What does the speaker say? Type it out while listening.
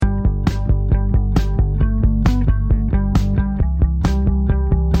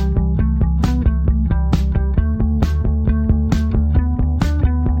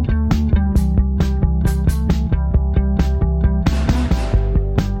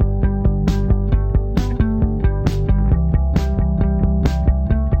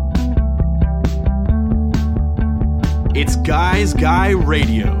Guys Guy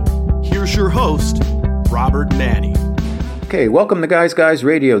Radio. Here's your host, Robert Manni. Okay, welcome to Guys Guys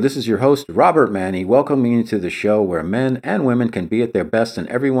Radio. This is your host, Robert Manni, welcoming you to the show where men and women can be at their best and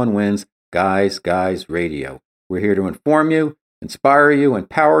everyone wins, Guys Guys Radio. We're here to inform you, inspire you,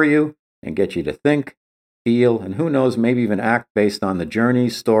 empower you, and get you to think, feel, and who knows, maybe even act based on the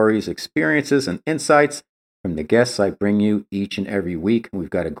journeys, stories, experiences, and insights from the guests I bring you each and every week.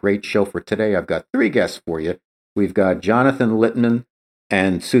 We've got a great show for today. I've got 3 guests for you. We've got Jonathan Littman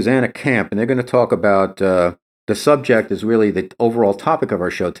and Susanna Camp, and they're going to talk about the subject is really the overall topic of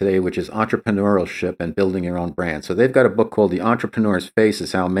our show today, which is entrepreneurship and building your own brand. So they've got a book called The Entrepreneur's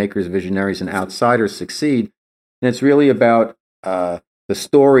Faces: How Makers, Visionaries, and Outsiders Succeed. And it's really about the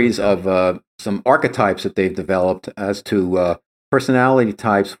stories of some archetypes that they've developed as to personality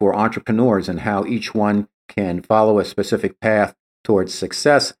types for entrepreneurs and how each one can follow a specific path towards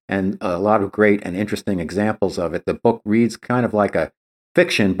success, and a lot of great and interesting examples of it. The book reads kind of like a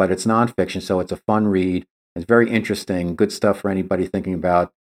fiction, but it's nonfiction, so it's a fun read. It's very interesting, good stuff for anybody thinking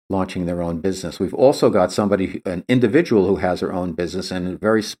about launching their own business. We've also got an individual who has her own business and a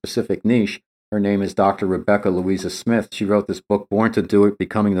very specific niche. Her name is Dr. Rebecca Louisa Smith. She wrote this book, Born to Do It,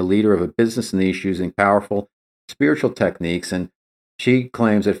 Becoming the Leader of a Business Niche Using Powerful Spiritual Techniques. And she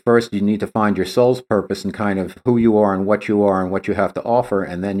claims at first you need to find your soul's purpose and kind of who you are and what you have to offer,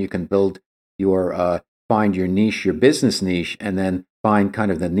 and then you can build find your niche, your business niche, and then find kind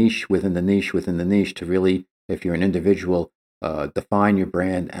of the niche within the niche within the niche to really, if you're an individual, define your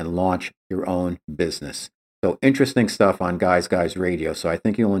brand and launch your own business. So interesting stuff on Guys Guys Radio. So I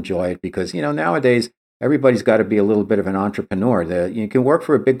think you'll enjoy it because, nowadays everybody's got to be a little bit of an entrepreneur. You can work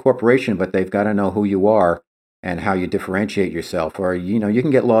for a big corporation, but they've got to know who you are and how you differentiate yourself. Or, you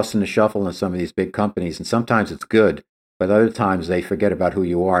can get lost in the shuffle in some of these big companies, and sometimes it's good, but other times they forget about who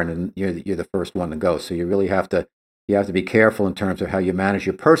you are, and then you're the first one to go. So you really have to be careful in terms of how you manage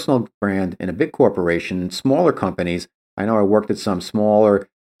your personal brand in a big corporation. In smaller companies, I know I worked at some smaller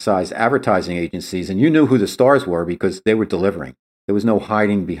sized advertising agencies, and you knew who the stars were because they were delivering. There was no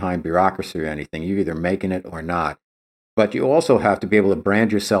hiding behind bureaucracy or anything. You're either making it or not. But you also have to be able to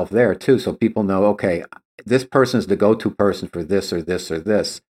brand yourself there too, so people know, okay, this person is the go-to person for this or this or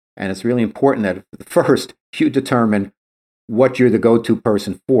this. And it's really important that first you determine what you're the go-to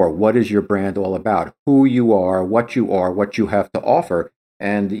person for. What is your brand all about? Who you are, what you have to offer.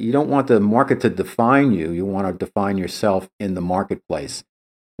 And you don't want the market to define you. You want to define yourself in the marketplace.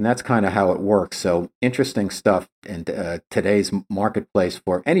 And that's kind of how it works. So interesting stuff in today's marketplace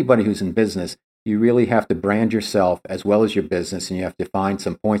for anybody who's in business. You really have to brand yourself as well as your business, and you have to find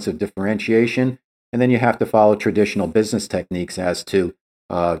some points of differentiation. And then you have to follow traditional business techniques as to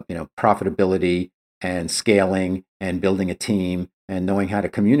profitability and scaling and building a team and knowing how to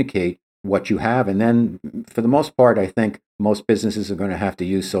communicate what you have. And then for the most part, I think most businesses are going to have to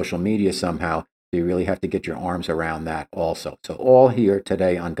use social media somehow. So you really have to get your arms around that also. So all here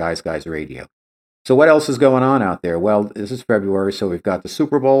today on Guys Guys Radio. So what else is going on out there? Well, this is February, so we've got the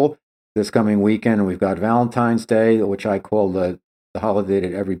Super Bowl this coming weekend, and we've got Valentine's Day, which I call the holiday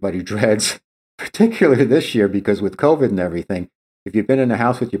that everybody dreads, particularly this year because with COVID and everything. If you've been in the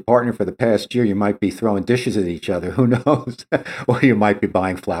house with your partner for the past year, you might be throwing dishes at each other. Who knows? Or you might be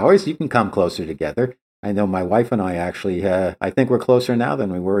buying flowers. You can come closer together. I know my wife and I actually, I think we're closer now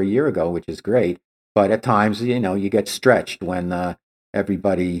than we were a year ago, which is great. But at times, you get stretched when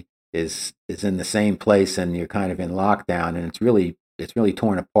everybody is in the same place and you're kind of in lockdown, and it's really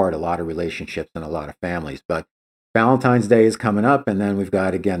torn apart a lot of relationships and a lot of families. But Valentine's Day is coming up, and then we've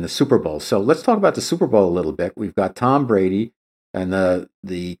got, again, the Super Bowl. So let's talk about the Super Bowl a little bit. We've got Tom Brady and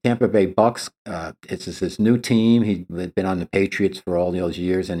the Tampa Bay Bucks. It's his new team. He'd been on the Patriots for all those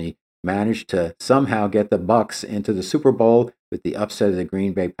years, and he managed to somehow get the Bucks into the Super Bowl with the upset of the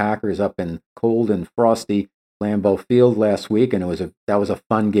Green Bay Packers up in cold and frosty Lambeau Field last week, and that was a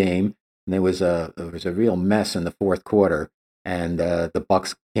fun game. And there was a real mess in the fourth quarter, and the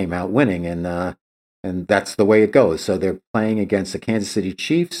Bucks came out winning, and that's the way it goes. So they're playing against the Kansas City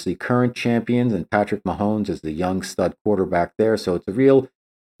Chiefs, the current champions, and Patrick Mahomes is the young stud quarterback there. So it's a real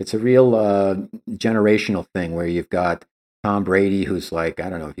generational thing where you've got Tom Brady, who's like, I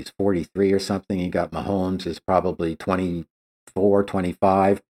don't know if he's 43 or something. You got Mahomes, is probably 24,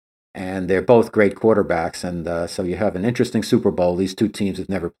 25. And they're both great quarterbacks. And so you have an interesting Super Bowl. These two teams have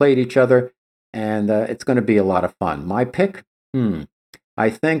never played each other. And it's going to be a lot of fun. My pick? I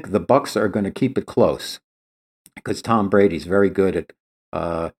think the Bucks are going to keep it close because Tom Brady's very good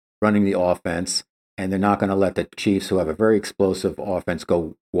at running the offense, and they're not going to let the Chiefs, who have a very explosive offense,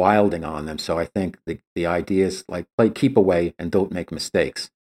 go wilding on them. So I think the idea is like play keep away and don't make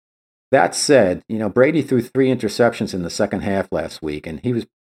mistakes. That said, Brady threw 3 interceptions in the second half last week, and he was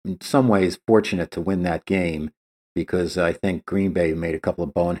in some ways fortunate to win that game because I think Green Bay made a couple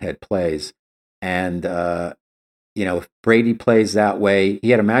of bonehead plays. And, if Brady plays that way,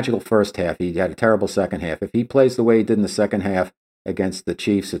 he had a magical first half. He had a terrible second half. If he plays the way he did in the second half against the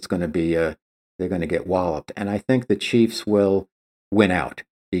Chiefs, it's going to be, they're going to get walloped. And I think the Chiefs will win out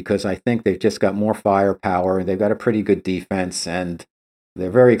because I think they've just got more firepower. They've got a pretty good defense, and they're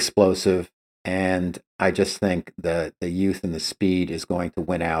very explosive, and I just think the youth and the speed is going to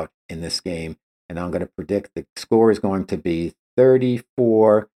win out in this game. And I'm going to predict the score is going to be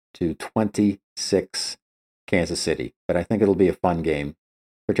 34-26 Kansas City. But I think it'll be a fun game,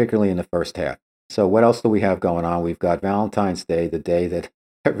 particularly in the first half. So what else do we have going on? We've got Valentine's Day, the day that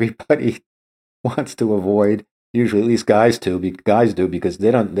everybody wants to avoid. Usually, at least guys do because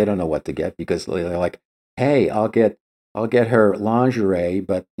they don't know what to get because they're like, hey, I'll get her lingerie,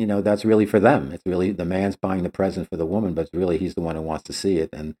 but that's really for them. It's really the man's buying the present for the woman, but it's really he's the one who wants to see it,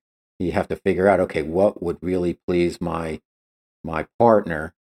 and you have to figure out, okay, what would really please my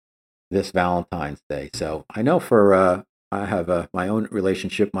partner this Valentine's Day. So I know I have my own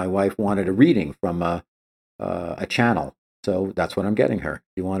relationship. My wife wanted a reading from a channel, so that's what I'm getting her.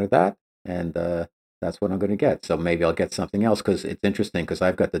 She wanted that, and that's what I'm going to get. So maybe I'll get something else because it's interesting because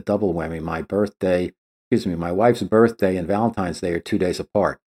I've got the double whammy. My wife's birthday and Valentine's Day are 2 days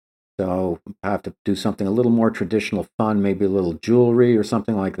apart. So I have to do something a little more traditional fun, maybe a little jewelry or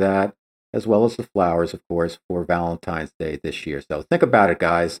something like that, as well as the flowers, of course, for Valentine's Day this year. So think about it,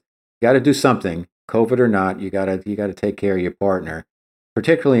 guys. You got to do something, COVID or not. You got to take care of your partner,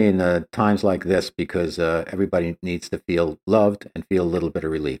 particularly in times like this, because everybody needs to feel loved and feel a little bit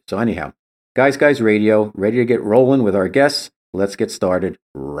of relief. So anyhow, Guys Radio, ready to get rolling with our guests. Let's get started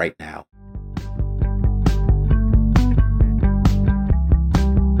right now.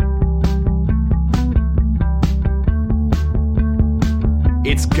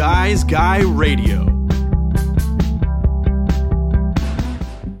 It's Guy Radio.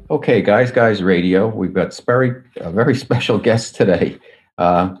 Okay, Guys Radio. We've got a very special guest today,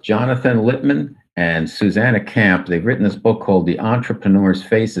 Jonathan Lippman and Susanna Camp. They've written this book called The Entrepreneur's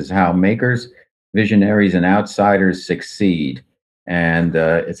Faces: How Makers, Visionaries, and Outsiders Succeed. And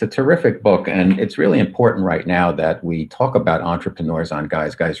it's a terrific book, and it's really important right now that we talk about entrepreneurs on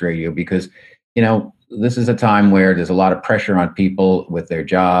Guys Radio because, this is a time where there's a lot of pressure on people with their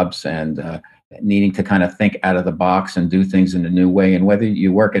jobs and needing to kind of think out of the box and do things in a new way. And whether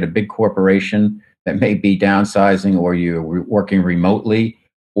you work at a big corporation that may be downsizing, or you're working remotely,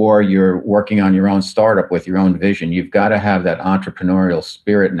 or you're working on your own startup with your own vision, you've got to have that entrepreneurial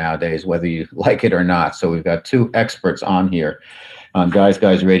spirit nowadays, whether you like it or not. So we've got two experts on here on Guys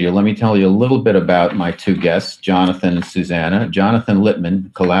Radio. Let me tell you a little bit about my two guests, Jonathan and Susanna. Jonathan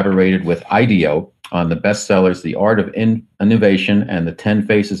Lippman collaborated with IDEO on the bestsellers The Art of Innovation and The 10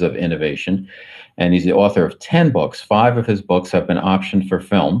 Faces of Innovation. And he's the author of 10 books. 5 of his books have been optioned for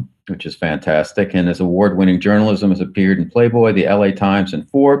film, which is fantastic. And his award-winning journalism has appeared in Playboy, the LA Times, and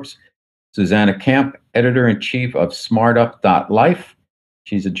Forbes. Susanna Camp, editor-in-chief of SmartUp.life.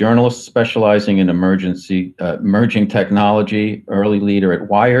 She's a journalist specializing in emerging technology, early leader at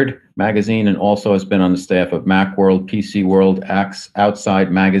Wired magazine, and also has been on the staff of Macworld, PC World, Outside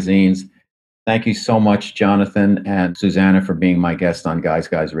magazines. Thank you so much, Jonathan and Susanna, for being my guest on Guys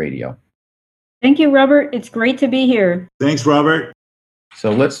Radio. Thank you, Robert. It's great to be here. Thanks, Robert.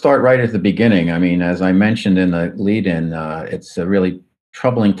 So let's start right at the beginning. I mean, as I mentioned in the lead-in, it's a really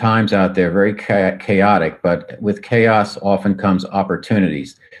troubling times out there, very chaotic, but with chaos often comes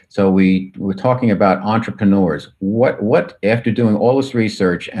opportunities. So we're talking about entrepreneurs. What after doing all this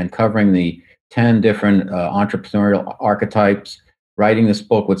research and covering the 10 different entrepreneurial archetypes, writing this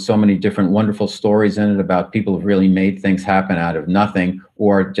book with so many different wonderful stories in it about people who've really made things happen out of nothing,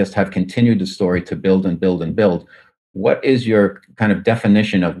 or just have continued the story to build and build and build. What is your kind of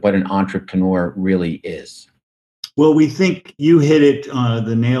definition of what an entrepreneur really is? Well, we think you hit it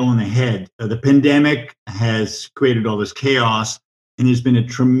the nail on the head. The pandemic has created all this chaos, and there's been a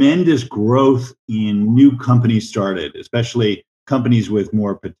tremendous growth in new companies started, especially companies with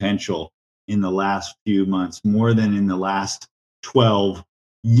more potential in the last few months, more than in the last 12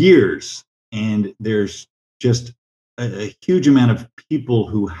 years. And there's just a huge amount of people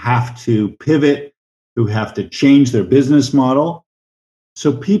who have to pivot, who have to change their business model.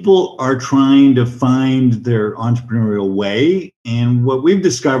 So people are trying to find their entrepreneurial way. And what we've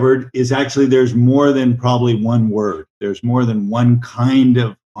discovered is actually there's more than probably one word. There's more than one kind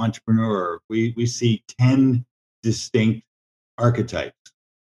of entrepreneur. We see 10 distinct archetypes.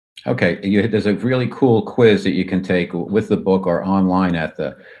 Okay, there's a really cool quiz that you can take with the book or online at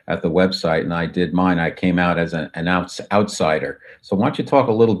the website, and I did mine. I came out as an outsider. So why don't you talk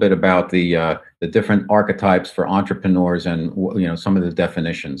a little bit about the different archetypes for entrepreneurs and some of the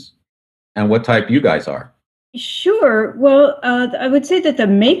definitions and what type you guys are. Sure. Well, I would say that the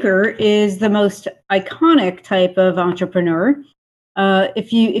maker is the most iconic type of entrepreneur.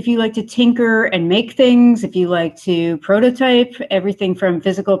 If you like to tinker and make things, if you like to prototype everything from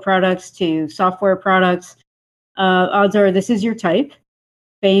physical products to software products, odds are this is your type.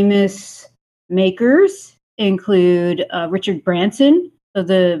 Famous makers include Richard Branson of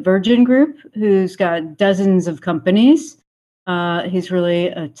the Virgin Group, who's got dozens of companies. He's really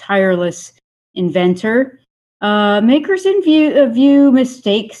a tireless inventor. Makers view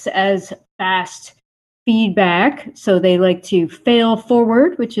mistakes as fast feedback, so they like to fail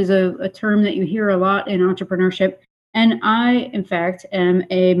forward, which is a term that you hear a lot in entrepreneurship. And I, in fact, am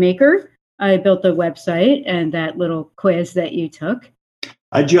a maker. I built a website and that little quiz that you took.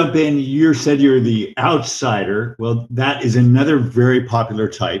 I jump in. You said you're the outsider. Well, that is another very popular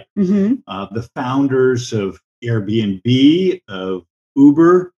type. Mm-hmm. The founders of Airbnb, of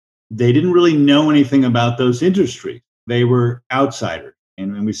Uber, they didn't really know anything about those industries. They were outsiders.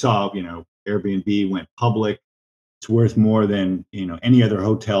 And when we saw, Airbnb went public, it's worth more than, any other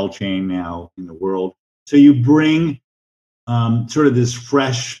hotel chain now in the world. So you bring sort of this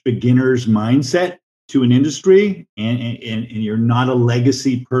fresh beginner's mindset to an industry, and you're not a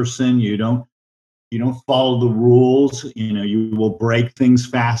legacy person. You don't follow the rules. You will break things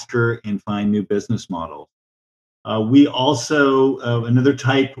faster and find new business models. We also, another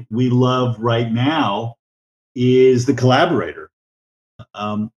type we love right now is the collaborator.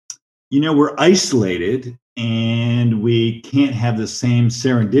 We're isolated and we can't have the same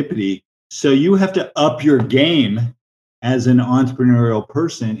serendipity. So you have to up your game as an entrepreneurial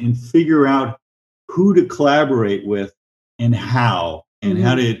person and figure out who to collaborate with and how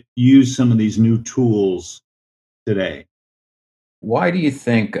to use some of these new tools today. Why do you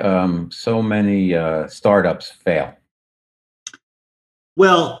think so many startups fail?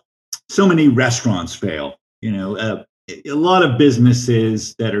 Well, so many restaurants fail. A lot of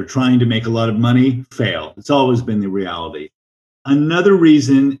businesses that are trying to make a lot of money fail. It's always been the reality. Another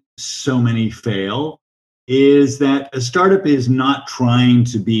reason so many fail is that a startup is not trying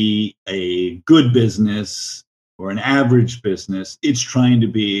to be a good business or an average business. It's trying to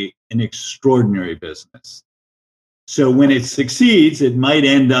be an extraordinary business. So when it succeeds, it might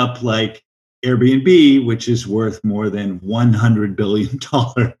end up like Airbnb, which is worth more than $100 billion.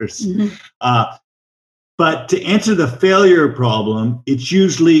 Mm-hmm. But to answer the failure problem, it's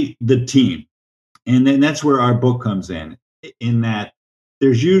usually the team. And then that's where our book comes in that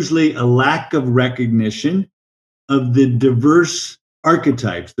there's usually a lack of recognition of the diverse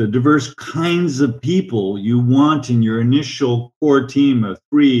archetypes, the diverse kinds of people you want in your initial core team of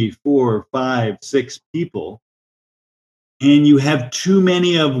 3, 4, 5, 6 people. And you have too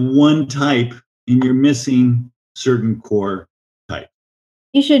many of one type and you're missing certain core type.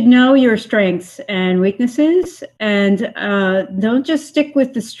 You should know your strengths and weaknesses, and don't just stick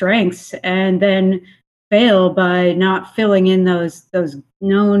with the strengths and then fail by not filling in those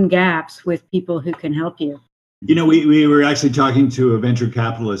known gaps with people who can help you. We were actually talking to a venture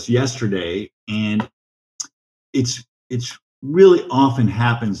capitalist yesterday, and it's really often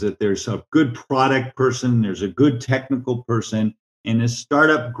happens that there's a good product person, there's a good technical person, and a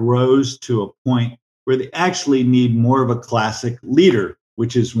startup grows to a point where they actually need more of a classic leader,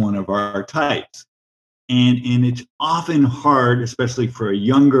 which is one of our types. And it's often hard, especially for a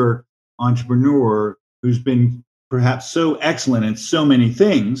younger entrepreneur who's been perhaps so excellent at so many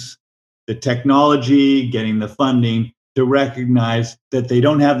things, the technology, getting the funding, to recognize that they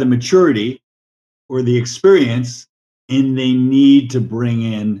don't have the maturity or the experience, and they need to bring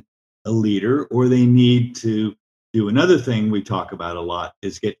in a leader, or they need to do another thing we talk about a lot,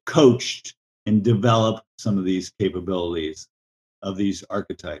 is get coached and develop some of these capabilities of these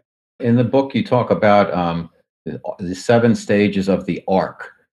archetypes. In the book, you talk about the 7 stages of the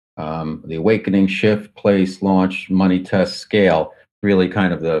ARC, the awakening, shift, place, launch, money, test, scale, really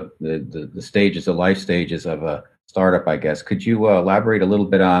kind of the stages, the life stages of a startup, I guess. Could you elaborate a little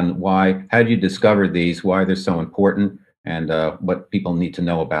bit on how did you discover these, why they're so important, and what people need to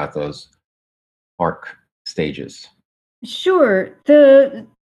know about those ARC stages? Sure. The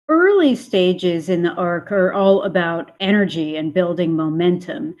early stages in the ARC are all about energy and building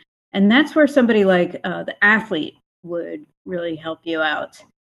momentum. And that's where somebody like the athlete would really help you out.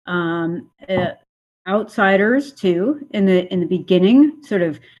 Outsiders too, in the beginning, sort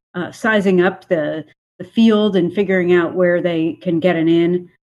of sizing up the field and figuring out where they can get an in.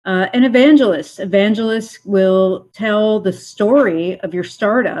 And evangelists. Evangelists will tell the story of your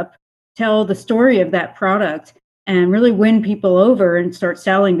startup, tell the story of that product, and really win people over and start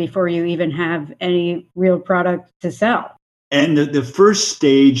selling before you even have any real product to sell. And the first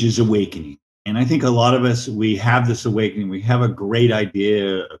stage is awakening. And I think a lot of us, we have this awakening. We have a great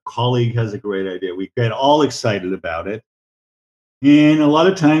idea. A colleague has a great idea. We get all excited about it. And a lot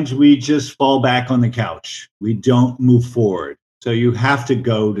of times we just fall back on the couch. We don't move forward. So you have to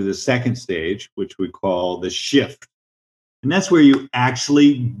go to the second stage, which we call the shift. And that's where you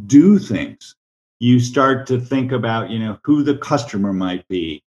actually do things. You start to think about, who the customer might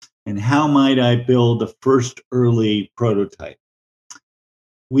be and how might I build the first early prototype.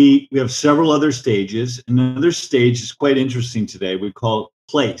 We have several other stages. Another stage is quite interesting today. We call it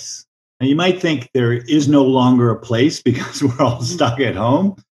place. Now, you might think there is no longer a place because we're all stuck at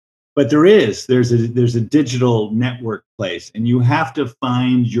home, but there is. There's a digital network place, and you have to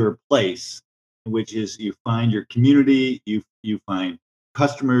find your place, which is you find your community, you find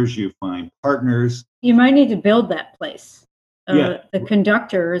customers, you find partners. You might need to build that place. Yeah. The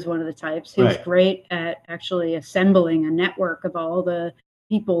conductor is one of the types who's Right. great at actually assembling a network of all the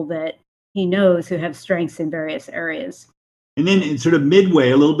people that he knows who have strengths in various areas. And then it's sort of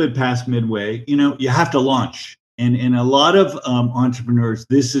midway, a little bit past midway, you have to launch. And a lot of entrepreneurs,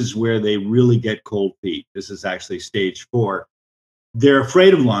 this is where they really get cold feet. This is actually stage 4. They're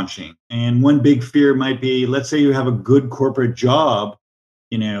afraid of launching. And one big fear might be, let's say you have a good corporate job,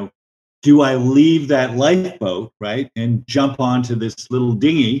 do I leave that lifeboat, right, and jump onto this little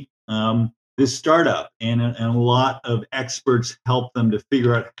dinghy, this startup? And a lot of experts help them to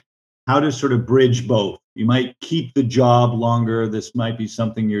figure out how to sort of bridge both. You might keep the job longer. This might be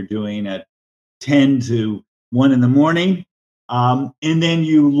something you're doing at 10 to 1 in the morning, and then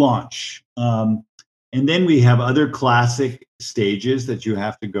you launch. And then we have other classic stages that you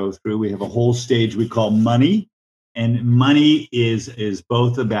have to go through. We have a whole stage we call money. And money is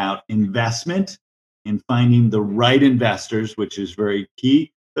both about investment and finding the right investors, which is very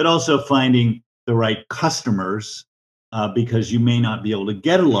key, but also finding the right customers, because you may not be able to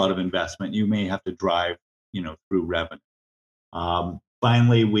get a lot of investment. You may have to drive, through revenue.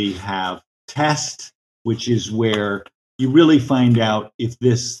 Finally, we have test, which is where you really find out if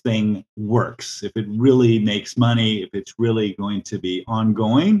this thing works, if it really makes money, if it's really going to be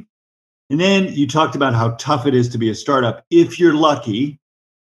ongoing. And then you talked about how tough it is to be a startup. If you're lucky,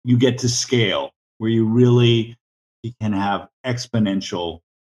 you get to scale, where you can have exponential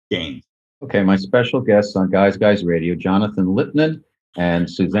gains. Okay, my special guests on Guys Radio, Jonathan Lipman and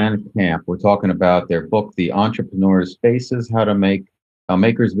Suzanne Camp. We're talking about their book, The Entrepreneur's Faces, How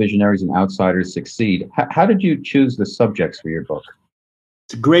Makers, Visionaries, and Outsiders Succeed. How did you choose the subjects for your book?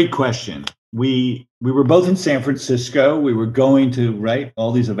 It's a great question. We were both in San Francisco. We were going to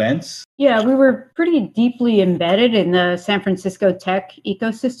all these events. Yeah, we were pretty deeply embedded in the San Francisco tech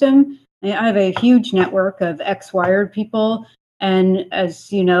ecosystem. I have a huge network of ex-Wired people. And as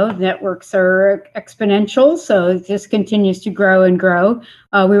you know, networks are exponential, so it just continues to grow and grow.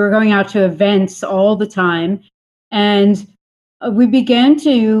 We were going out to events all the time. And we began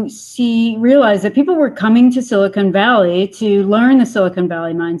to realize that people were coming to Silicon Valley to learn the Silicon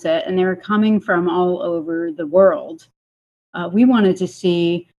Valley mindset, and they were coming from all over the world. We wanted to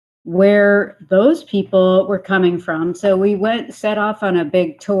see where those people were coming from. So we set off on a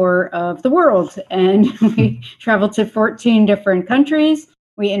big tour of the world, and we traveled to 14 different countries.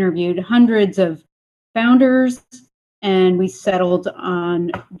 We interviewed hundreds of founders, and we settled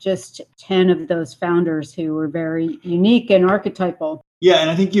on just 10 of those founders who were very unique and archetypal. Yeah,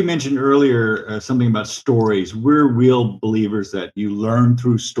 and I think you mentioned earlier something about stories. We're real believers that you learn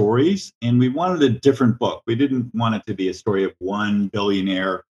through stories, and we wanted a different book. We didn't want it to be a story of one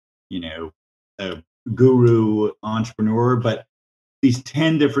billionaire, a guru entrepreneur, but these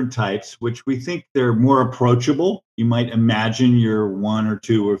 10 different types, which we think they're more approachable. You might imagine you're 1 or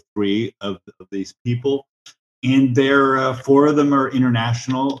 2 or 3 of these people. And there, 4 of them are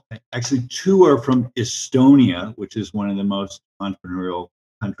international. Actually, 2 are from Estonia, which is one of the most entrepreneurial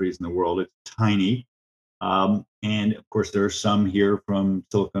countries in the world. It's tiny. And of course, there are some here from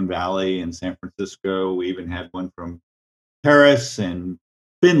Silicon Valley and San Francisco. We even had one from Paris and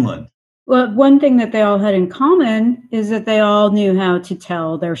Finland. Well, one thing that they all had in common is that they all knew how to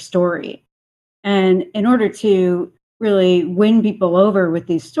tell their story. And in order to really win people over with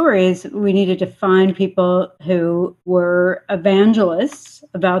these stories, we needed to find people who were evangelists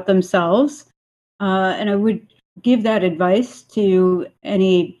about themselves. And I would give that advice to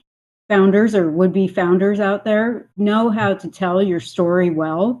any founders or would-be founders out there. Know how to tell your story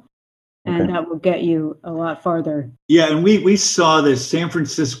well. and Okay. that will get you a lot farther. Yeah, and we saw this San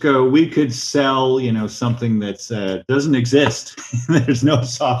Francisco. We could sell, something that's doesn't exist. There's no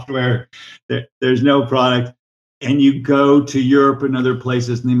software. There's no product. And you go to Europe and other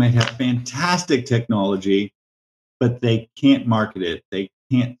places, and they might have fantastic technology, but they can't market it. They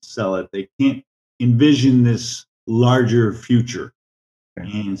can't sell it. They can't envision this larger future. Okay.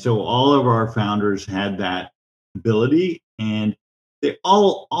 And so all of our founders had that ability, and they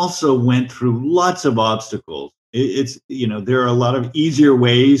all also went through lots of obstacles. It's, there are a lot of easier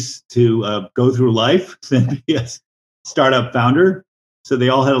ways to go through life than be a startup founder. So they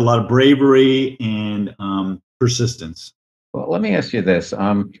all had a lot of bravery and persistence. Well, let me ask you this.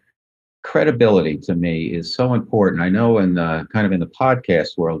 Credibility to me is so important. I know in the kind of in the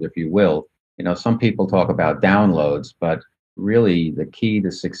podcast world, if you will, some people talk about downloads, but really the key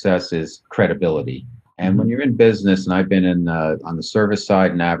to success is credibility. And when you're in business, and I've been in on the service side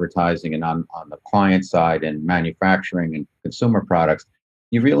and advertising, and on the client side and manufacturing and consumer products,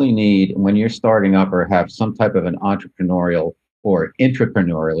 you really need, when you're starting up or have some type of an entrepreneurial or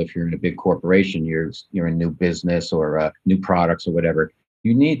intrapreneurial, if you're in a big corporation, you're in new business or new products or whatever,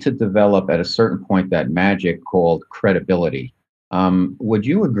 you need to develop at a certain point that magic called credibility. Would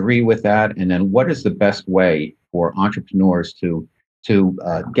you agree with that? And then what is the best way for entrepreneurs to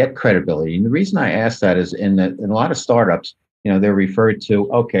get credibility? And the reason I ask that is in a lot of startups, they're referred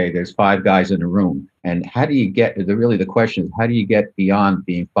to, okay, there's 5 guys in a room. And how do you get, the question is, how do you get beyond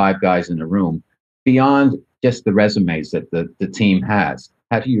being 5 guys in a room, beyond just the resumes that the team has?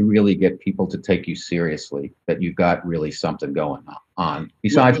 How do you really get people to take you seriously, that you've got really something going on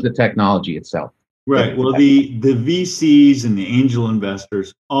besides the technology itself? Right. Well, the VCs and the angel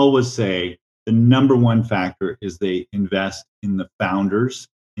investors always say the number one factor is they invest in the founders,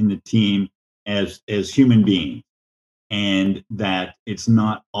 in the team as human beings, and that it's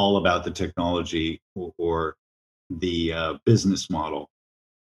not all about the technology or the business model.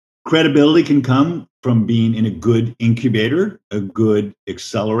 Credibility can come from being in a good incubator, a good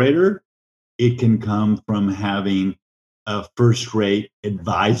accelerator. It can come from having first-rate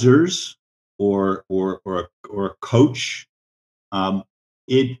advisors or a coach.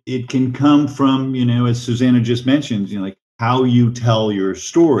 It can come from, as Susanna just mentioned, like how you tell your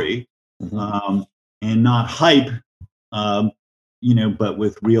story, and not hype, but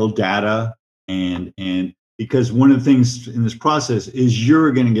with real data and because one of the things in this process is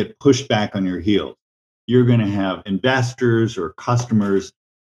you're going to get pushed back on your heels. You're going to have investors or customers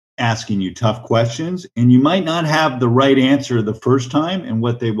asking you tough questions, and you might not have the right answer the first time. And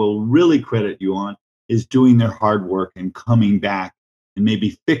what they will really credit you on is doing their hard work and coming back and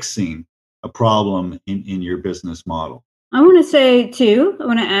maybe fixing a problem in your business model. I want to say, too, I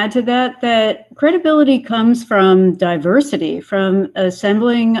want to add to that credibility comes from diversity, from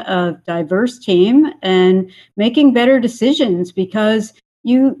assembling a diverse team and making better decisions because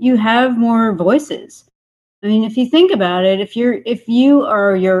you have more voices. I mean, if you think about it, if you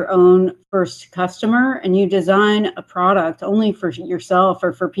are your own first customer and you design a product only for yourself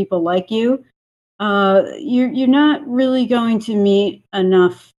or for people like you, you're not really going to meet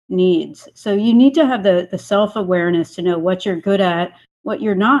enough needs. So you need to have the self-awareness to know what you're good at, what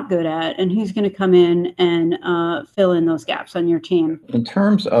you're not good at, and who's going to come in and fill in those gaps on your team. In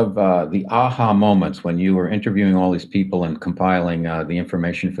terms of the aha moments when you were interviewing all these people and compiling the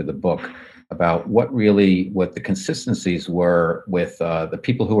information for the book about what the consistencies were with the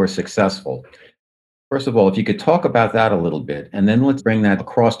people who are successful. First of all, if you could talk about that a little bit, and then let's bring that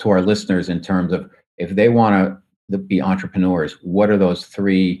across to our listeners in terms of if they want to be entrepreneurs, what are those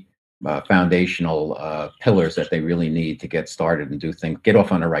 3 foundational pillars that they really need to get started and do things, get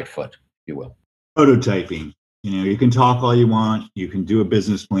off on the right foot, if you will. Prototyping. You can talk all you want. You can do a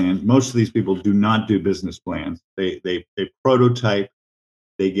business plan. Most of these people do not do business plans. They prototype.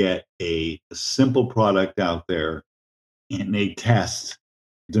 They get a simple product out there, and they test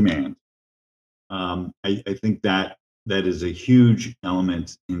demand. I think that is a huge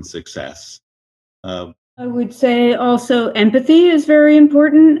element in success. I would say also empathy is very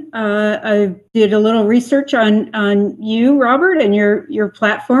important. I did a little research on you, Robert, and your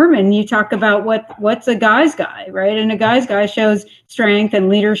platform, and you talk about what's a guy's guy, right? And a guy's guy shows strength and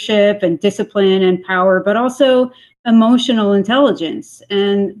leadership and discipline and power, but also emotional intelligence.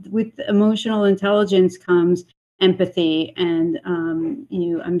 And with emotional intelligence comes empathy. And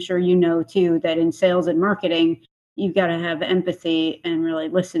I'm sure you know too that in sales and marketing, you've got to have empathy and really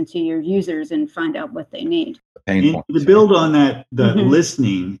listen to your users and find out what they need. And to build on that,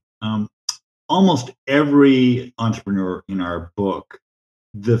 listening, almost every entrepreneur in our book,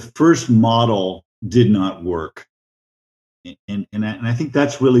 the first model did not work. And I think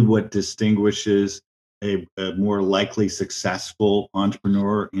that's really what distinguishes a more likely successful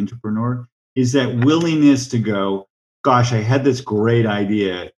entrepreneur is that willingness to go, gosh, I had this great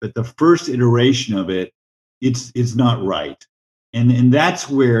idea, but the first iteration of it's not right. And that's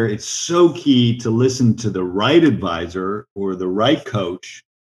where it's so key to listen to the right advisor or the right coach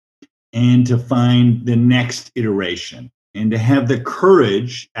and to find the next iteration and to have the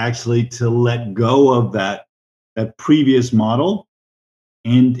courage actually to let go of that previous model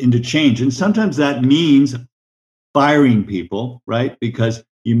and to change. And sometimes that means firing people, right? Because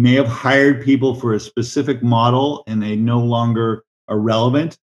you may have hired people for a specific model and they no longer are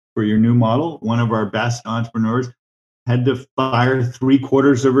relevant for your new model. One of our best entrepreneurs had to fire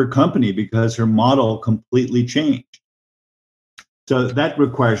 3/4 of her company because her model completely changed. So that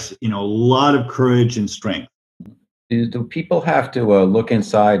requires, a lot of courage and strength. Do people have to look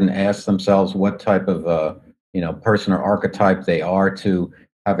inside and ask themselves what type of person or archetype they are to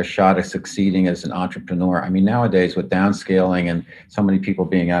have a shot at succeeding as an entrepreneur? I mean, nowadays with downscaling and so many people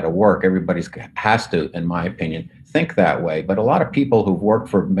being out of work, everybody has to, in my opinion, think that way. But a lot of people who've worked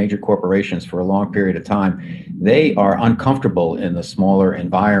for major corporations for a long period of time, they are uncomfortable in the smaller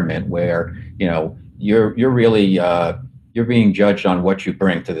environment where, you're really you're being judged on what you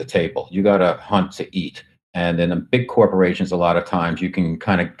bring to the table. You got to hunt to eat. And in the big corporations, a lot of times you can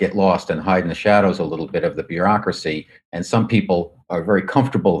kind of get lost and hide in the shadows a little bit of the bureaucracy. And some people are very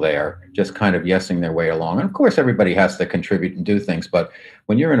comfortable there, just kind of yesing their way along. And of course, everybody has to contribute and do things. But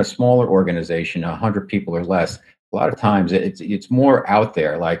when you're in a smaller organization, 100 people or less, a lot of times it's more out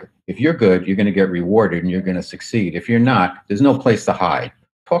there. Like if you're good, you're going to get rewarded and you're going to succeed. If you're not, there's no place to hide.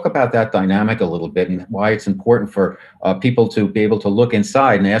 Talk about that dynamic a little bit and why it's important for people to be able to look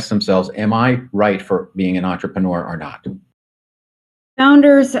inside and ask themselves, am I right for being an entrepreneur or not?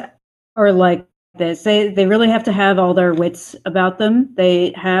 Founders are like this. They really have to have all their wits about them.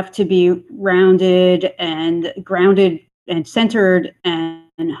 They have to be rounded and grounded and centered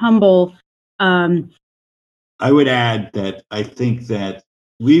and humble. I would add that I think that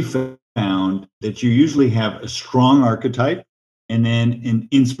we've found that you usually have a strong archetype and then an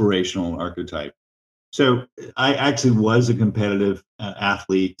inspirational archetype. So I actually was a competitive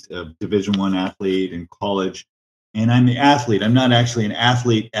athlete, a Division I athlete in college, and I'm the athlete. I'm not actually an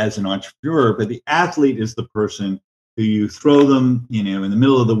athlete as an entrepreneur, but the athlete is the person who you throw them, in the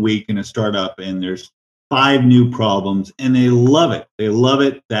middle of the week in a startup, and there's 5 new problems, and they love it. They love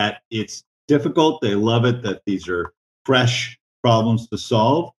it that it's difficult. They love it that these are fresh problems to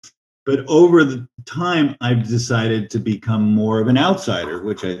solve. But over the time, I've decided to become more of an outsider,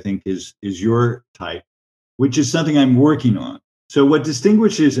 which I think is your type, which is something I'm working on. So what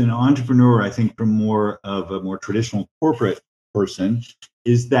distinguishes an entrepreneur, I think, from more of a more traditional corporate person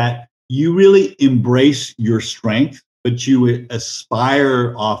is that you really embrace your strength, but you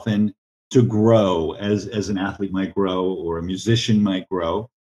aspire often to grow as an athlete might grow or a musician might grow.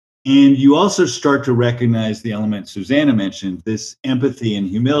 And you also start to recognize the element Susanna mentioned, this empathy and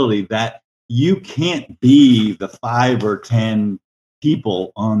humility, that you can't be the 5 or 10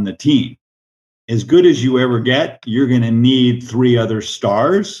 people on the team. As good as you ever get, you're going to need 3 other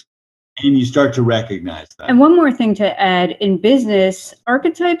stars, and you start to recognize that. And one more thing to add, in business,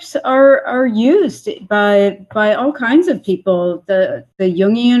 archetypes are used by all kinds of people. The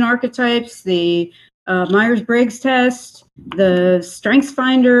Jungian archetypes, the Myers-Briggs test, the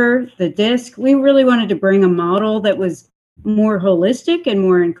StrengthsFinder, the DISC. We really wanted to bring a model that was more holistic and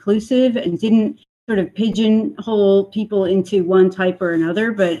more inclusive and didn't sort of pigeonhole people into one type or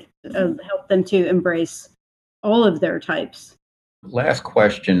another, but help them to embrace all of their types. Last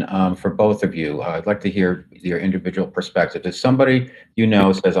question for both of you. I'd like to hear your individual perspective. If somebody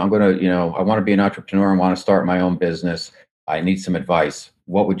says, I'm going to, I want to be an entrepreneur and want to start my own business, I need some advice,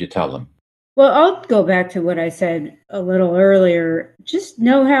 what would you tell them? Well, I'll go back to what I said a little earlier. Just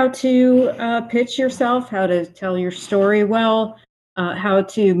know how to pitch yourself, how to tell your story well, how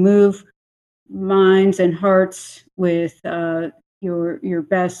to move minds and hearts with your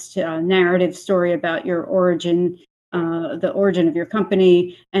best narrative story about your origin, the origin of your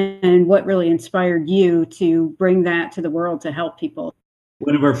company, and what really inspired you to bring that to the world to help people.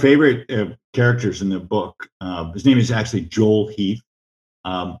 One of our favorite characters in the book, his name is actually Joel Heath.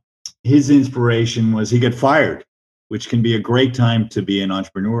 His inspiration was he got fired, which can be a great time to be an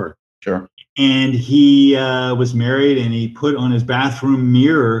entrepreneur. Sure. And he was married, and he put on his bathroom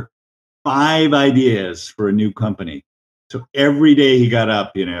mirror 5 ideas for a new company. So every day he got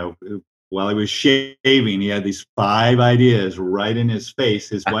up, while he was shaving, he had these 5 ideas right in his face.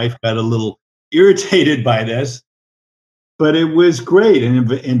 His wife got a little irritated by this, but it was great.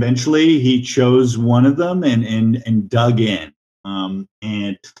 And eventually he chose one of them and dug in.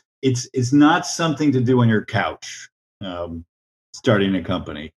 And it's not something to do on your couch, starting a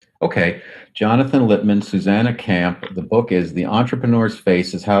company. Okay, Jonathan Littman, Susanna Camp. The book is The Entrepreneur's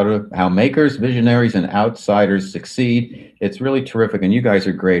Faces: How Makers, Visionaries, and Outsiders Succeed. It's really terrific, and you guys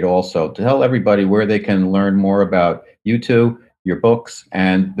are great also. To tell everybody where they can learn more about you two, your books,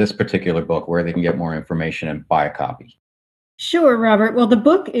 and this particular book, where they can get more information and buy a copy. Sure, Robert. Well, the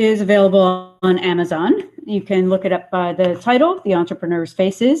book is available on Amazon. You can look it up by the title, The Entrepreneur's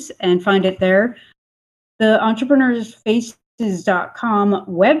Faces, and find it there. The Entrepreneur's Faces.com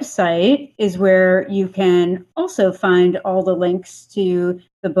website is where you can also find all the links to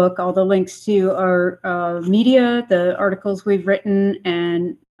the book, all the links to our media, the articles we've written,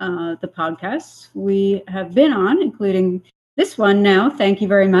 and the podcasts we have been on, including this one now. Thank you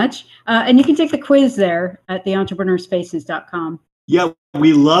very much. And you can take the quiz there at theentrepreneurfaces.com. Yeah,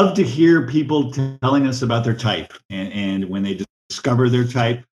 we love to hear people telling us about their type and when they discover their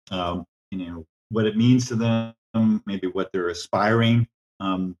type, what it means to them, maybe what they're aspiring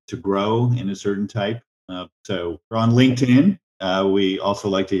to grow in a certain type. So we're on LinkedIn. We also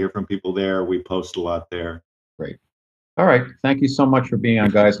like to hear from people there. We post a lot there. Great. All right. Thank you so much for being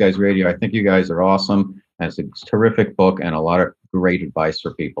on Guys Radio. I think you guys are awesome. And it's a terrific book and a lot of great advice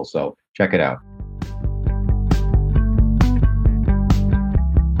for people. So check it out.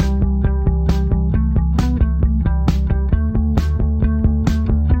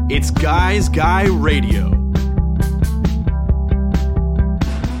 It's Guys Guy Radio.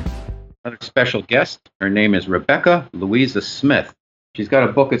 Another special guest. Her name is Rebecca Louisa Smith. She's got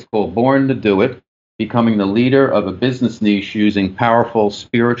a book. It's called Born to Do It: Becoming the Leader of a Business Niche Using Powerful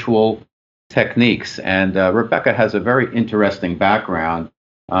Spiritual Techniques. And Rebecca has a very interesting background.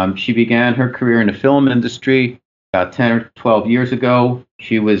 She began her career in the film industry about 10 or 12 years ago.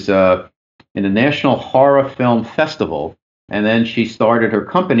 She was in the National Horror Film Festival, and then she started her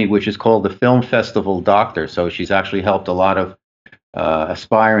company, which is called the Film Festival Doctor. So she's actually helped a lot of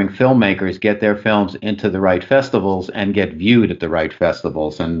aspiring filmmakers get their films into the right festivals and get viewed at the right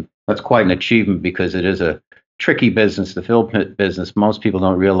festivals. And that's quite an achievement because it is a tricky business, the film business. Most people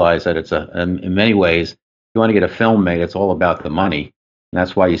don't realize that it's in many ways, if you want to get a film made, it's all about the money. And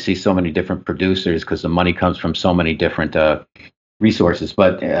that's why you see so many different producers, because the money comes from so many different resources.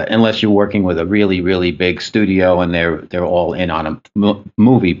 But unless you're working with a really, really big studio and they're all in on a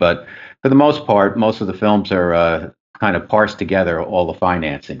movie. But for the most part, most of the films are kind of parsed together, all the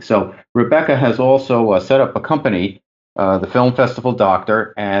financing. So Rebecca has also set up a company, the Film Festival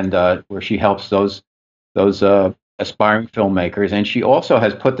Doctor, and where she helps those aspiring filmmakers. And she also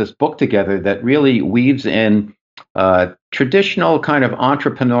has put this book together that really weaves in traditional kind of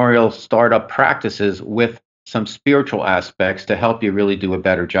entrepreneurial startup practices with some spiritual aspects to help you really do a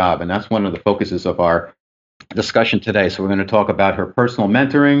better job. And that's one of the focuses of our discussion today. So we're going to talk about her personal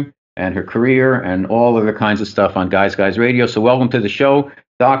mentoring and her career and all other kinds of stuff on Guys Radio. So welcome to the show,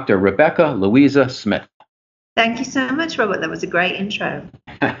 Dr. Rebecca Louisa Smith. Thank you so much, Robert. That was a great intro.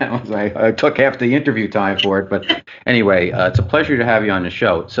 I took half the interview time for it, but anyway, it's a pleasure to have you on the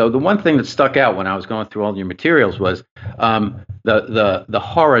show. So the one thing that stuck out when I was going through all your materials was the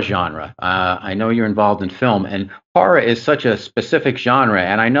horror genre. I know you're involved in film, and horror is such a specific genre.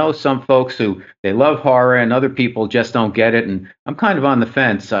 And I know some folks who they love horror, and other people just don't get it. And I'm kind of on the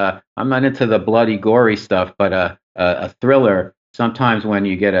fence. I'm not into the bloody, gory stuff, but a thriller. Sometimes when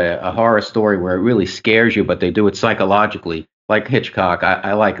you get a horror story where it really scares you, but they do it psychologically, like Hitchcock,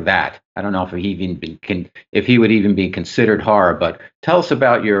 I like that. I don't know if he would even be considered horror. But tell us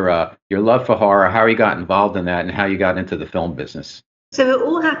about your love for horror, how you got involved in that, and how you got into the film business. So it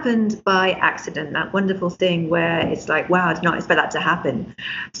all happened by accident, that wonderful thing where it's like, wow, I did not expect that to happen.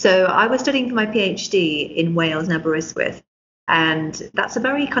 So I was studying for my PhD in Wales and Aberystwyth. And that's a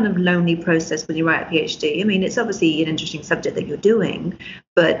very kind of lonely process when you write a PhD. I mean, it's obviously an interesting subject that you're doing,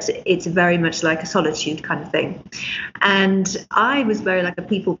 but it's very much like a solitude kind of thing. And I was very like a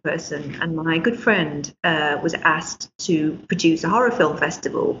people person. And my good friend was asked to produce a horror film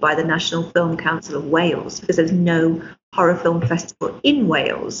festival by the National Film Council of Wales, because there's no horror film festival in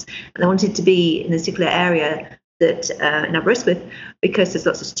Wales. And they wanted to be in a particular area that in Aberystwyth, because there's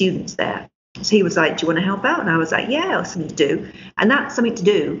lots of students there. So he was like, do you want to help out? And I was like, yeah, I've something to do. And that something to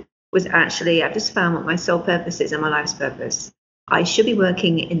do was actually, I've just found what my sole purpose is and my life's purpose. I should be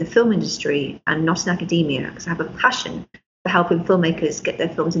working in the film industry and not in academia, because I have a passion for helping filmmakers get their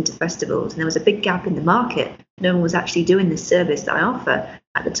films into festivals. And there was a big gap in the market. No one was actually doing this service that I offer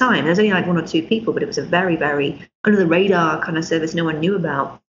at the time. There's only like one or two people, but it was a very, very under the radar kind of service no one knew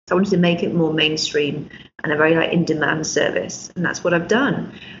about. So I wanted to make it more mainstream and a very like in-demand service, and that's what I've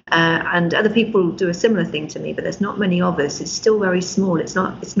done. And other people do a similar thing to me, but there's not many of us. It's still very small. It's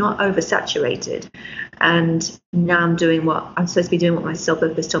not oversaturated. And now I'm doing what I'm supposed to be doing, what my Soul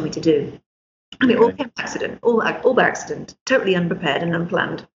Purpose told me to do. And it all came by accident, all by accident, totally unprepared and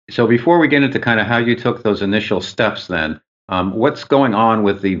unplanned. So before we get into kind of how you took those initial steps then, what's going on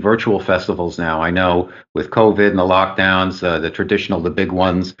with the virtual festivals now? I know with COVID and the lockdowns, the traditional, the big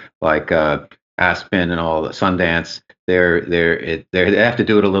ones like Aspen and all the Sundance, they have to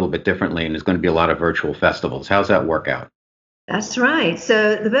do it a little bit differently, and there's going to be a lot of virtual festivals. How's that work out? That's right.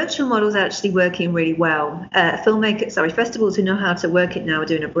 So the virtual model is actually working really well. Festivals who know how to work it now are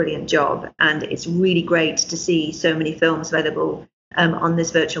doing a brilliant job, and it's really great to see so many films available on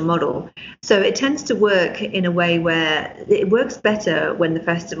this virtual model. So it tends to work in a way where it works better when the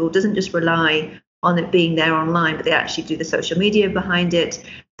festival doesn't just rely on it being there online, but they actually do the social media behind it.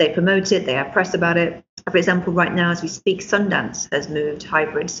 They promote it, they have press about it. For example, right now as we speak, Sundance has moved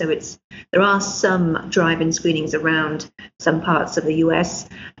hybrid. So there are some drive-in screenings around some parts of the US,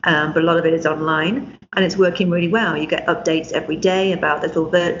 but a lot of it is online, and it's working really well. You get updates every day about the little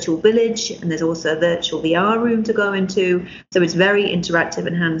virtual village, and there's also a virtual VR room to go into. So it's very interactive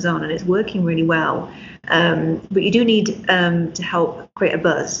and hands-on, and it's working really well. But you do need to help create a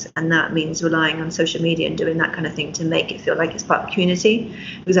buzz, and that means relying on social media and doing that kind of thing to make it feel like it's part of the community,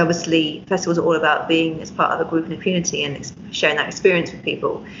 because obviously festivals are all about being as part of a group and a community and sharing that experience with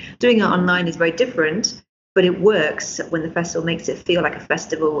people. Doing it online is very different, but it works when the festival makes it feel like a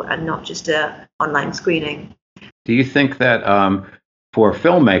festival and not just a online screening. Do you think that for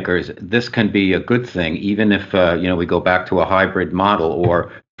filmmakers, this can be a good thing, even if we go back to a hybrid model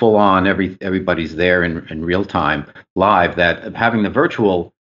or full on everybody's there in real time live, that having the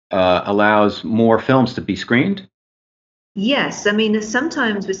virtual allows more films to be screened? Yes, I mean,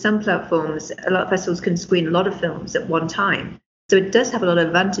 sometimes with some platforms, a lot of festivals can screen a lot of films at one time. So it does have a lot of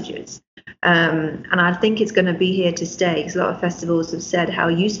advantages. And I think it's going to be here to stay, because a lot of festivals have said how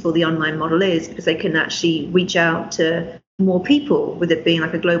useful the online model is, because they can actually reach out to more people, with it being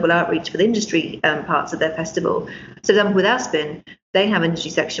like a global outreach for the industry parts of their festival. So for example, with Aspen, they have an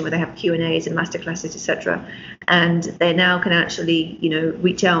industry section where they have Q&As and masterclasses, etc. And they now can actually,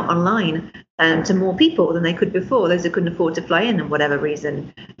 reach out online to more people than they could before, those that couldn't afford to fly in for whatever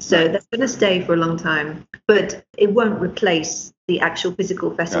reason. So that's going to stay for a long time, but it won't replace the actual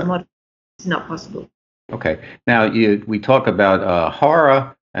physical festival model. It's not possible. Okay. Now, we talk about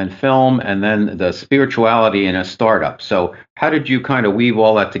horror and film, and then the spirituality in a startup. So how did you kind of weave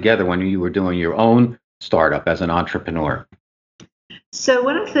all that together when you were doing your own startup as an entrepreneur? So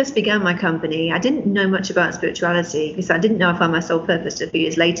when I first began my company, I didn't know much about spirituality, because I didn't know I found my soul purpose a few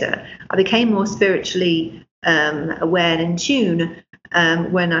years later. I became more spiritually aware and in tune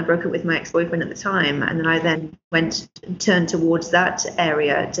when I broke up with my ex-boyfriend at the time, and then I turned towards that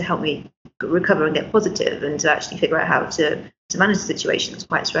area to help me recover and get positive, and to actually figure out how to manage the situation. It was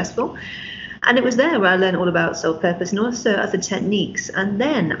quite stressful. And it was there where I learned all about soul purpose and also other techniques. And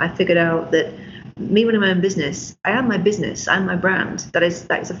then I figured out that me running my own business, I am my business, I'm my brand. That is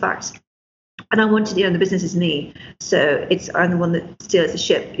a fact. And I wanted, the business is me. So I'm the one that steers the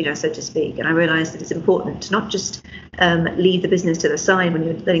ship, so to speak. And I realized that it's important to not just leave the business to the side when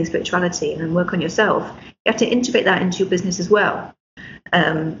you're learning spirituality and then work on yourself. You have to integrate that into your business as well.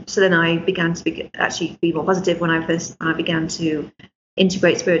 So then I began to be more positive when I began to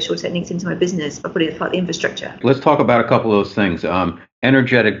integrate spiritual techniques into my business by putting it as part of the infrastructure. Let's talk about a couple of those things.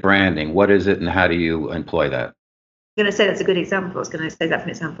 Energetic branding, what is it and how do you employ that? I'm going to say that's a good example. I was going to say that for an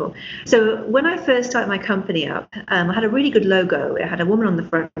example. So when I first started my company up, I had a really good logo. It had a woman on the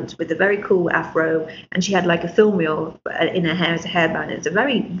front with a very cool afro, and she had like a film reel in her hair as a hairband. It was a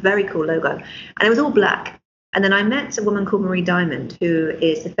very, very cool logo. And it was all black. And then I met a woman called Marie Diamond, who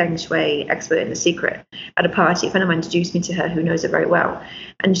is the Feng Shui expert in The Secret, at a party. A friend of mine introduced me to her, who knows her very well.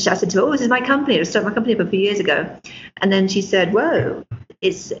 And I said to her, this is my company. I started my company up a few years ago. And then she said, whoa,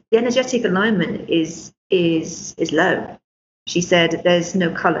 the energetic alignment is low. She said, there's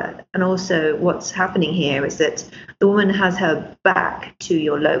no color. And also what's happening here is that the woman has her back to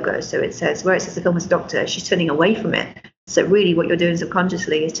your logo. So it says, where it says the film is doctor, she's turning away from it. So really what you're doing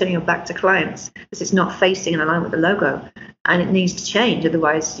subconsciously is turning your back to clients, because it's not facing in alignment with the logo, and it needs to change.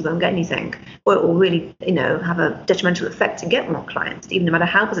 Otherwise you won't get anything, or it will really, have a detrimental effect and get more clients, even no matter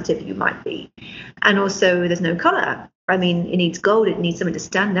how positive you might be. And also there's no color. I mean, it needs gold. It needs something to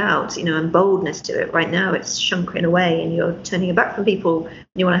stand out, and boldness to it. Right now it's shunkering away and you're turning your back from people and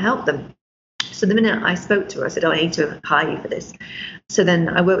you want to help them. So the minute I spoke to her, I said, I need to hire you for this. So then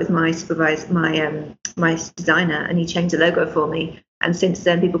I worked with my supervisor, my designer, and he changed the logo for me. And since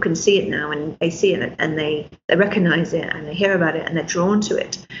then, people can see it now, and they see it, and they recognize it, and they hear about it, and they're drawn to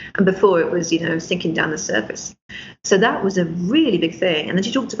it. And before, it was, sinking down the surface. So that was a really big thing. And then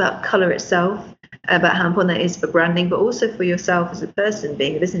she talked about color itself, about how important that is for branding, but also for yourself as a person,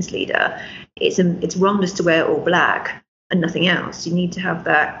 being a business leader. It's wrong just to wear all black and nothing else. You need to have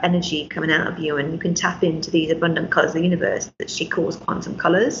that energy coming out of you, and you can tap into these abundant colors of the universe that she calls quantum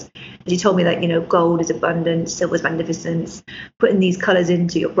colors. She told me that, gold is abundance, silver is magnificence. Putting these colors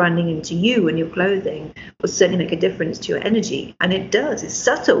into your branding, into you and your clothing, will certainly make a difference to your energy. And it does. It's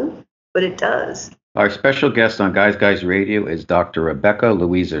subtle, but it does. Our special guest on Guys Radio is Dr. Rebecca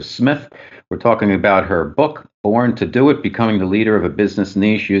Louisa Smith. We're talking about her book, Born to Do It, Becoming the Leader of a Business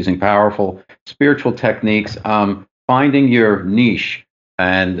Niche Using Powerful Spiritual Techniques. Finding your niche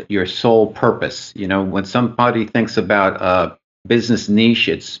and your sole purpose. When somebody thinks about a business niche,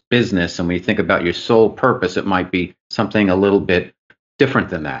 it's business. And when you think about your sole purpose, it might be something a little bit different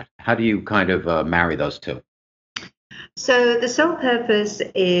than that. How do you kind of marry those two? So the sole purpose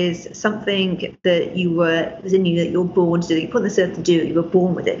is something that was in you, that you're born to do, that you put on this earth to do. You were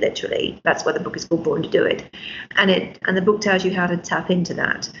born with it, literally. That's why the book is called Born to Do It. And the book tells you how to tap into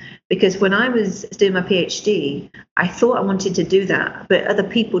that. Because when I was doing my PhD, I thought I wanted to do that, but other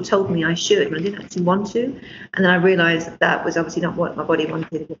people told me I should, but I didn't actually want to. And then I realized that was obviously not what my body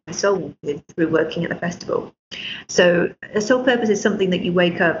wanted, what my soul wanted, through working at the festival. So a sole purpose is something that you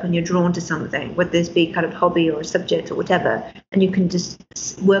wake up and you're drawn to something, whether this be kind of hobby or a subject or whatever, and you can just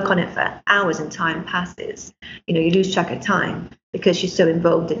work on it for hours and time passes. You lose track of time because you're so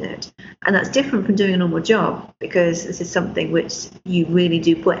involved in it. And that's different from doing a normal job, because this is something which you really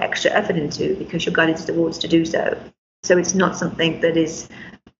do put extra effort into because you're guided towards to do so. So it's not something that is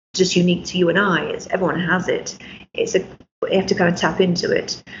just unique to you and I. Everyone has it. You have to kind of tap into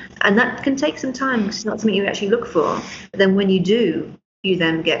it. And that can take some time because it's not something you actually look for. But then when you do, you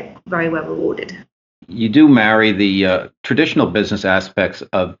then get very well rewarded. You do marry the traditional business aspects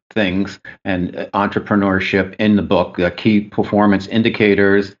of things and entrepreneurship in the book, key performance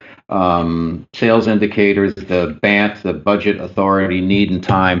indicators, sales indicators, the BANT, the budget, authority, need, and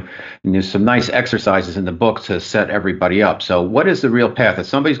time. And there's some nice exercises in the book to set everybody up. So what is the real path? If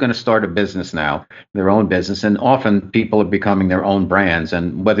somebody's going to start a business now, their own business, and often people are becoming their own brands,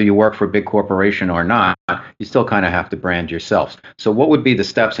 and whether you work for a big corporation or not, you still kind of have to brand yourselves. So what would be the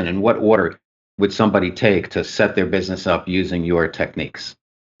steps, and in what order would somebody take to set their business up using your techniques?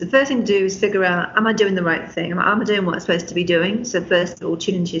 The first thing to do is figure out, am I doing the right thing? Am I doing what I'm supposed to be doing? So first of all,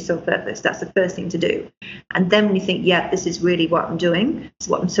 tune into your self-purpose. That's the first thing to do. And then when you think, yeah, this is really what I'm doing, it's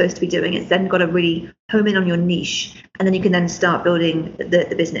what I'm supposed to be doing, it's then got to really home in on your niche. And then you can then start building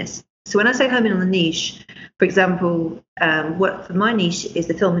the business. So when I say home in on the niche, for example, what for my niche is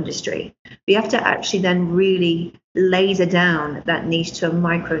the film industry. You have to actually then really laser down that niche to a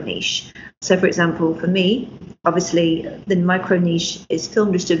micro niche. So for example, for me, obviously the micro niche is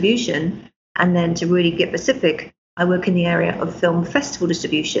film distribution. And then to really get specific, I work in the area of film festival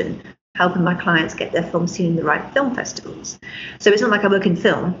distribution, helping my clients get their film seen in the right film festivals. So it's not like I work in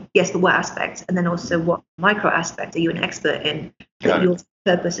film, yes, but what aspect? And then also what micro aspect are you an expert in that your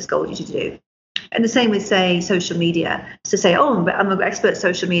purpose has called you to do? And the same with, say, social media. So say, I'm an expert at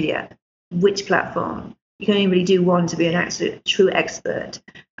social media. Which platform? You can only really do one to be an absolute true expert.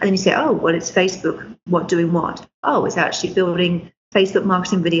 And then you say, it's Facebook. What doing what? It's actually building Facebook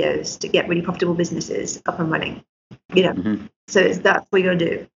marketing videos to get really profitable businesses up and running. So that's what you're going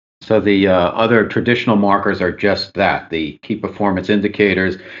to do. So the other traditional markers are just that, the key performance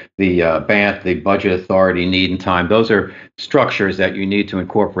indicators, the BANT, the budget, authority, need, and time. Those are structures that you need to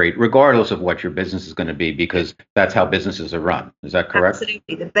incorporate regardless of what your business is going to be, because that's how businesses are run. Is that correct?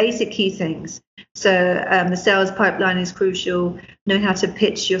 Absolutely. The basic key things. So the sales pipeline is crucial. Knowing how to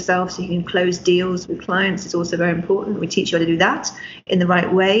pitch yourself so you can close deals with clients is also very important. We teach you how to do that in the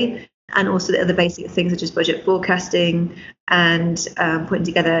right way. And also the other basic things such as budget forecasting and putting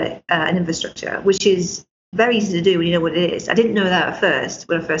together an infrastructure, which is very easy to do when you know what it is. I didn't know that at first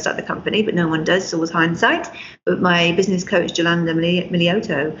when I first started the company, but no one does. It's always hindsight. But my business coach, Jolanda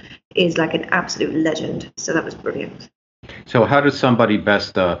Miliotto, is like an absolute legend. So that was brilliant. So how does somebody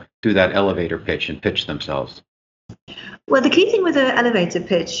best do that elevator pitch and pitch themselves? Well, the key thing with an elevator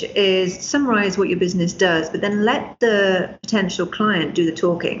pitch is summarize what your business does, but then let the potential client do the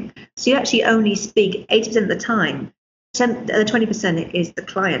talking. So you actually only speak 80% of the time. The 20% is the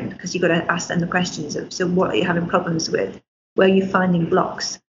client, because you've got to ask them the questions of, so what are you having problems with? Where are you finding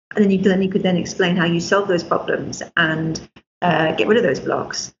blocks? And then you could then explain how you solve those problems and get rid of those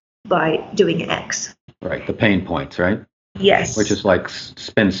blocks by doing X. Right, the pain points, right? Yes. Which is like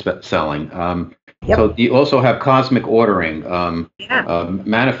spin selling. Yep. So you also have cosmic ordering,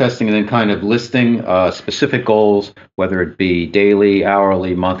 manifesting and then kind of listing specific goals, whether it be daily,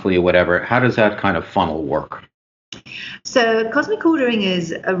 hourly, monthly, or whatever. How does that kind of funnel work? So cosmic ordering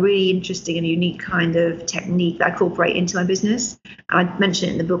is a really interesting and unique kind of technique that I incorporate into my business. I mention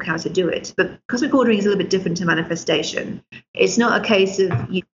it in the book how to do it. But cosmic ordering is a little bit different to manifestation. It's not a case of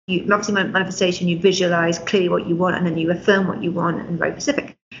you obviously manifestation, you visualize clearly what you want and then you affirm what you want and very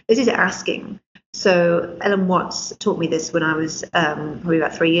specific. This is asking. So Ellen Watts taught me this when I was probably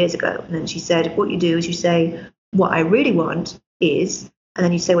about 3 years ago. And then she said, what you do is you say, what I really want is, and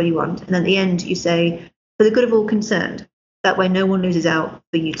then you say what you want. And then at the end, you say, for the good of all concerned. That way, no one loses out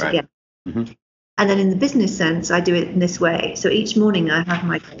for you to get. Mm-hmm. And then in the business sense, I do it in this way. So each morning I have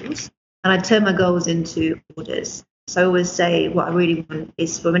my goals and I turn my goals into orders. So I always say what I really want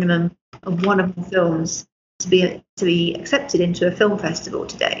is for a minimum of one of the films to be accepted into a film festival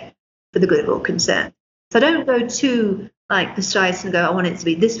today for the good of all concerned. So I don't go too like precise and go, I want it to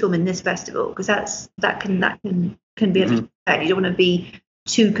be this film in this festival, because that can be mm-hmm. You don't want to be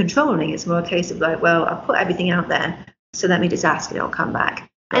too controlling. It's more a case of like, well, I'll put everything out there, so let me just ask and it'll come back.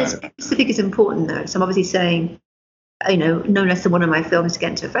 And specific is important though. So I'm obviously saying, no less than one of my films to get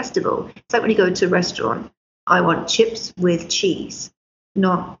into a festival. It's like when you go to a restaurant, I want chips with cheese.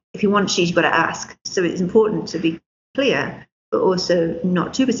 Not, if you want cheese, you've got to ask. So it's important to be clear, but also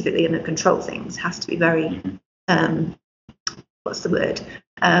not too specifically and control things. It has to be very,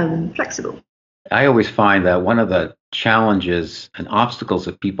 flexible. I always find that one of the challenges and obstacles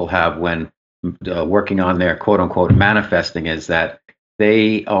that people have when working on their quote unquote manifesting is that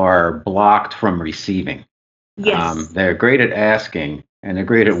they are blocked from receiving. Yes. They're great at asking and they're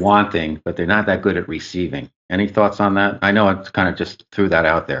great at wanting, but they're not that good at receiving. Any thoughts on that? I know I kind of just threw that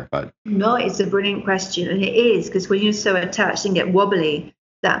out there, but. No, it's a brilliant question. And it is, because when you're so attached and get wobbly,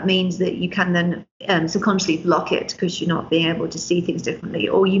 that means that you can then subconsciously block it because you're not being able to see things differently,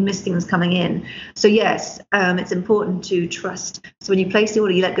 or you miss things coming in. So yes, it's important to trust. So when you place the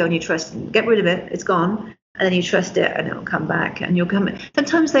order, you let go and you trust. Get rid of it, it's gone, and then you trust it, and it'll come back. And you'll come.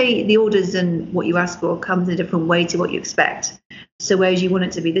 Sometimes the orders and what you ask for comes in a different way to what you expect. So whereas you want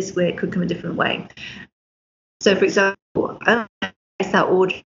it to be this way, it could come a different way. So for example, I placed that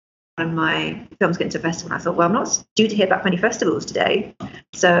order. And my film's getting to a festival, and I thought, well, I'm not due to hear back from any festivals today,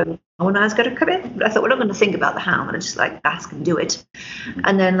 so I want to ask her to come in. But I thought, we're not going to think about the how. I'm going to just ask and do it.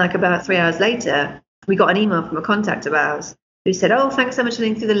 And then about 3 hours later, we got an email from a contact of ours who said, oh, thanks so much for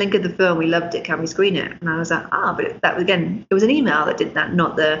linking through the link of the film. We loved it. Can we screen it? And I was like, but that was, again, it was an email that did that,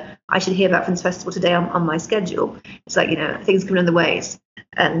 not I should hear back from this festival today on my schedule. It's like, things come in the ways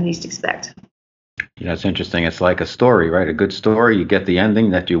and you used to expect. It's interesting. It's like a story, right? A good story, you get the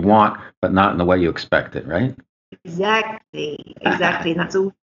ending that you want, but not in the way you expect it, right? Exactly. And that's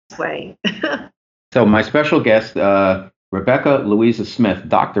all this way. So my special guest, Rebecca Louisa Smith,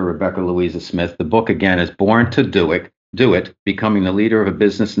 Dr. Rebecca Louisa Smith. The book, again, is Born to Do It, Becoming the Leader of a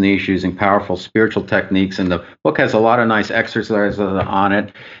Business Niche Using Powerful Spiritual Techniques. And the book has a lot of nice exercises on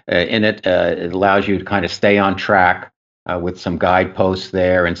it. In it, it allows you to kind of stay on track. With some guideposts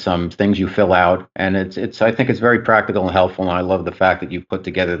there and some things you fill out, and it's I think it's very practical and helpful. And I love the fact that you put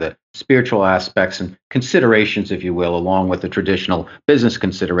together the spiritual aspects and considerations, if you will, along with the traditional business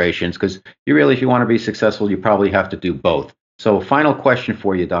considerations. Because if you want to be successful, you probably have to do both. So, final question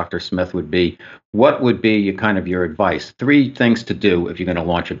for you, Dr. Smith, would be: what would be your advice? 3 things to do if you're going to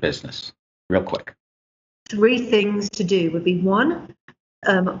launch a business, real quick. 3 things to do would be 1.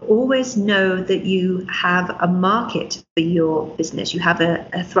 Always know that you have a market for your business. You have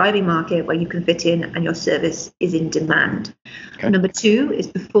a thriving market where you can fit in and your service is in demand. Okay. Number 2 is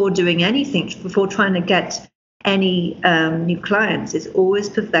before doing anything, before trying to get any new clients, is always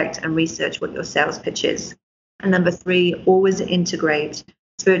perfect and research what your sales pitch is. And number 3, always integrate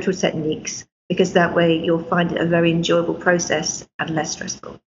spiritual techniques, because that way you'll find it a very enjoyable process and less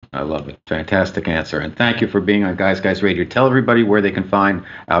stressful. I love it. Fantastic answer. And thank you for being on Guys Radio. Tell everybody where they can find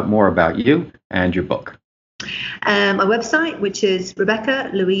out more about you and your book. My website, which is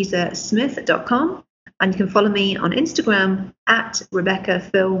RebeccaLouisaSmith.com. And you can follow me on Instagram at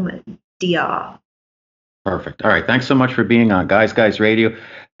RebeccaFilmDR. Perfect. All right. Thanks so much for being on Guys Radio.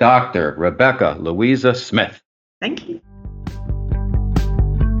 Dr. Rebecca Louisa Smith. Thank you.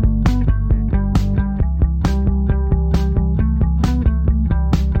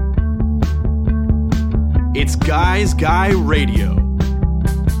 It's Guy Radio.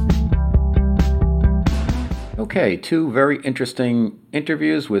 Okay, 2 very interesting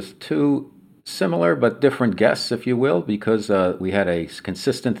interviews with 2 similar but different guests, if you will, because we had a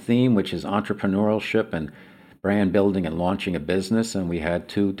consistent theme, which is entrepreneurship and brand building and launching a business, and we had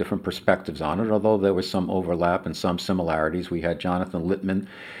two different perspectives on it, although there was some overlap and some similarities. We had Jonathan Littman,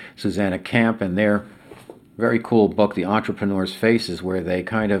 Susanna Camp, and their very cool book, The Entrepreneur's Faces, where they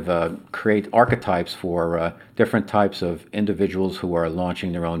kind of create archetypes for different types of individuals who are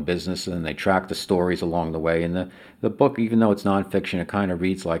launching their own business, and they track the stories along the way. And the book, even though it's nonfiction, it kind of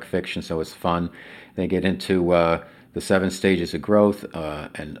reads like fiction, so it's fun. They get into the 7 stages of growth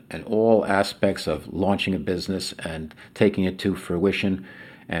and all aspects of launching a business and taking it to fruition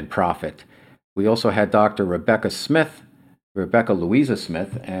and profit. We also had Dr. Rebecca Louisa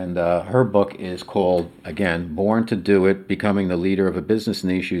Smith, and her book is called, again, Born to Do It, Becoming the Leader of a Business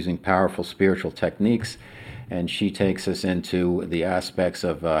Niche Using Powerful Spiritual Techniques. And she takes us into the aspects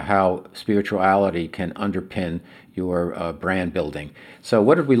of how spirituality can underpin your brand building. So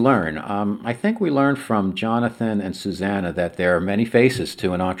what did we learn? I think we learned from Jonathan and Susanna that there are many faces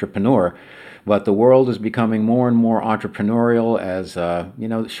to an entrepreneur, but the world is becoming more and more entrepreneurial as,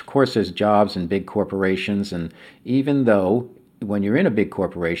 of course, there's jobs in big corporations. And even though when you're in a big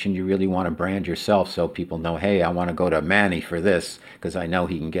corporation, you really want to brand yourself so people know, hey, I want to go to Manny for this because I know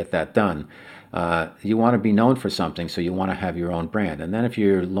he can get that done. You want to be known for something, so you want to have your own brand. And then if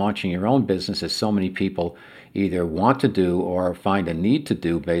you're launching your own business, as so many people either want to do or find a need to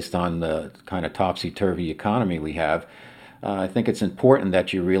do based on the kind of topsy-turvy economy we have, I think it's important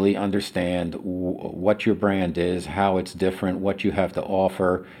that you really understand what your brand is, how it's different, what you have to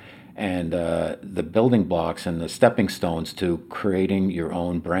offer, and the building blocks and the stepping stones to creating your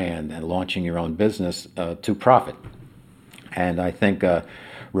own brand and launching your own business to profit. And I think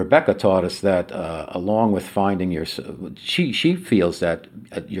Rebecca taught us that along with finding she feels that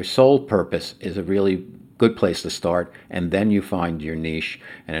your sole purpose is a really good place to start, and then you find your niche.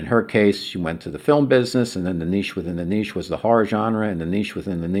 And in her case, she went to the film business, and then the niche within the niche was the horror genre, and the niche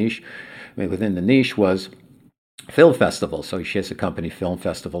within the niche was film festival. So she has a company, Film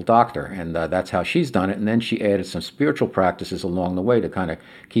Festival Doctor, and that's how she's done it. And then she added some spiritual practices along the way to kind of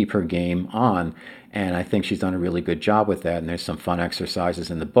keep her game on. And I think she's done a really good job with that. And there's some fun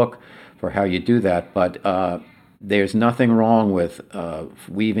exercises in the book for how you do that. But there's nothing wrong with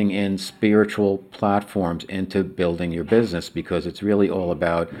weaving in spiritual platforms into building your business, because it's really all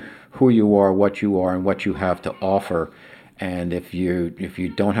about who you are, and what you have to offer. And if you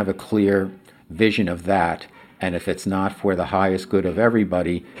don't have a clear vision of that, and if it's not for the highest good of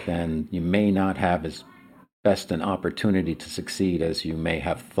everybody, then you may not have as best an opportunity to succeed as you may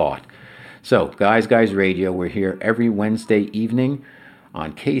have thought. So, Guys Radio, we're here every Wednesday evening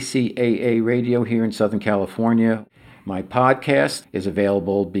on KCAA Radio here in Southern California. My podcast is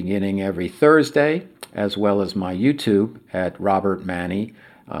available beginning every Thursday, as well as my YouTube at Robert Manny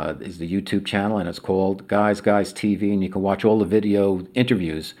is the YouTube channel, and it's called Guys TV, and you can watch all the video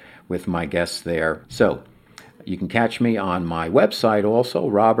interviews with my guests there. So, you can catch me on my website also,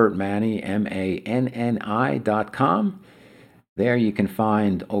 robertmanny, MANNI.com. There you can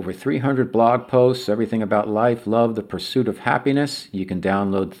find over 300 blog posts, everything about life, love, the pursuit of happiness. You can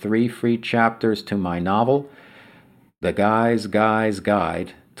download 3 free chapters to my novel, The Guy's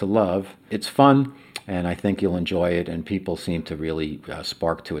Guide to Love. It's fun, and I think you'll enjoy it, and people seem to really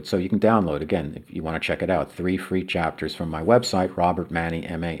spark to it. So you can download, again, if you want to check it out, 3 free chapters from my website, robertmanny,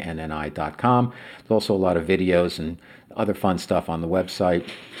 MANNI.com. There's also a lot of videos and other fun stuff on the website.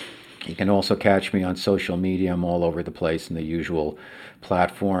 You can also catch me on social media. I'm all over the place in the usual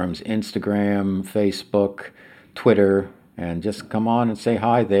platforms, Instagram, Facebook, Twitter, and just come on and say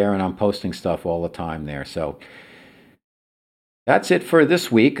hi there, and I'm posting stuff all the time there. So that's it for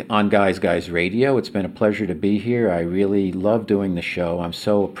this week on Guys Radio. It's been a pleasure to be here. I really love doing the show. I'm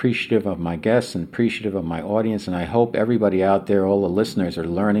so appreciative of my guests and appreciative of my audience, and I hope everybody out there, all the listeners, are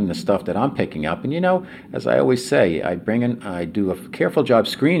learning the stuff that I'm picking up. And as I always say, I do a careful job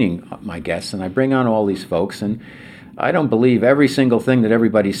screening my guests, and I bring on all these folks, and I don't believe every single thing that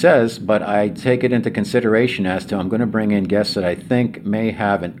everybody says, but I take it into consideration as to I'm going to bring in guests that I think may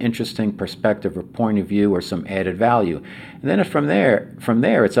have an interesting perspective or point of view or some added value. And then from there,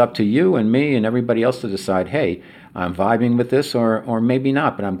 it's up to you and me and everybody else to decide, hey, I'm vibing with this or maybe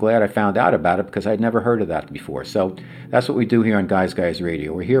not, but I'm glad I found out about it because I'd never heard of that before. So that's what we do here on Guys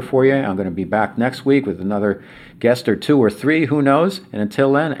Radio. We're here for you. I'm going to be back next week with another guest or 2 or 3, who knows? And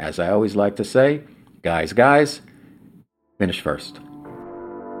until then, as I always like to say, guys, finish first.